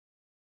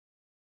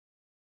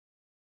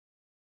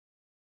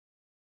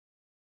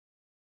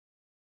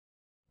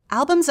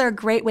Albums are a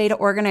great way to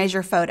organize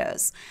your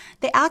photos.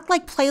 They act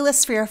like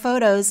playlists for your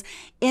photos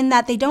in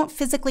that they don't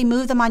physically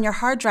move them on your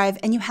hard drive,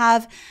 and you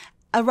have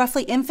a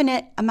roughly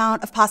infinite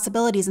amount of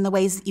possibilities in the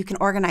ways that you can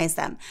organize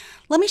them.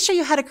 Let me show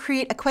you how to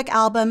create a quick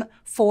album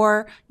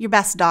for your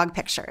best dog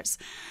pictures.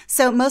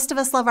 So most of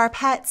us love our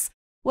pets.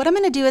 What I'm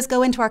going to do is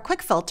go into our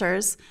quick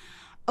filters,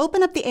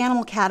 open up the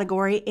animal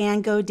category,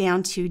 and go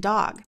down to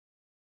dog.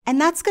 And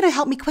that's going to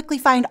help me quickly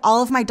find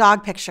all of my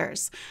dog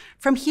pictures.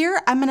 From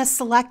here, I'm going to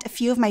select a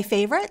few of my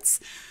favorites.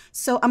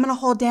 So I'm going to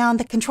hold down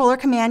the controller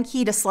command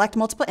key to select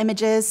multiple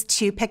images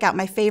to pick out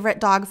my favorite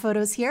dog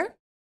photos here.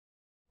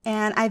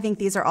 And I think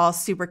these are all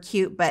super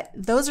cute, but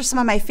those are some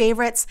of my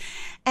favorites.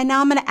 And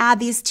now I'm going to add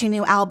these to a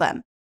new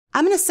album.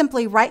 I'm going to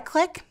simply right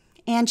click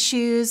and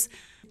choose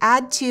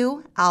Add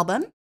to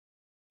Album.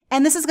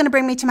 And this is going to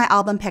bring me to my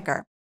album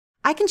picker.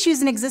 I can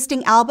choose an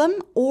existing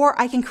album or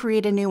I can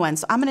create a new one.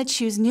 So I'm going to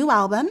choose New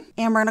Album,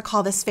 and we're going to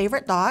call this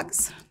Favorite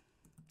Dogs.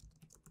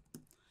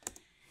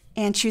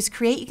 And choose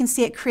Create. You can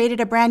see it created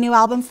a brand new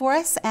album for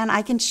us, and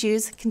I can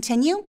choose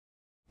Continue.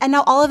 And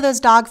now all of those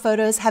dog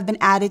photos have been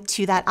added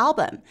to that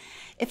album.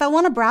 If I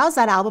want to browse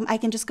that album, I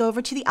can just go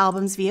over to the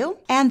Albums view,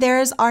 and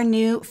there's our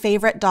new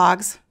Favorite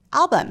Dogs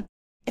album.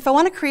 If I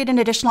want to create an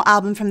additional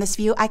album from this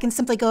view, I can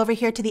simply go over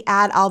here to the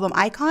Add Album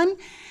icon,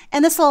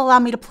 and this will allow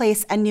me to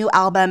place a new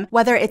album,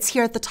 whether it's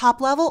here at the top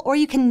level or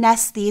you can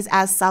nest these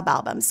as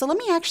sub-albums. So let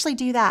me actually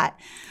do that.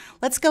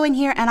 Let's go in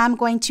here, and I'm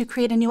going to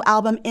create a new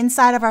album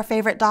inside of our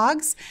favorite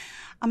dogs.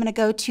 I'm going to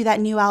go to that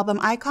new album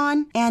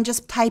icon and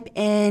just type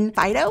in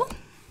Fido.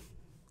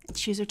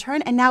 Choose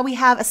Return, and now we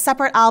have a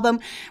separate album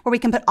where we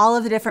can put all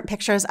of the different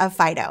pictures of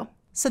Fido.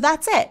 So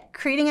that's it.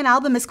 Creating an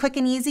album is quick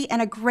and easy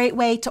and a great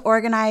way to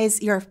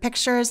organize your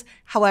pictures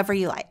however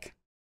you like.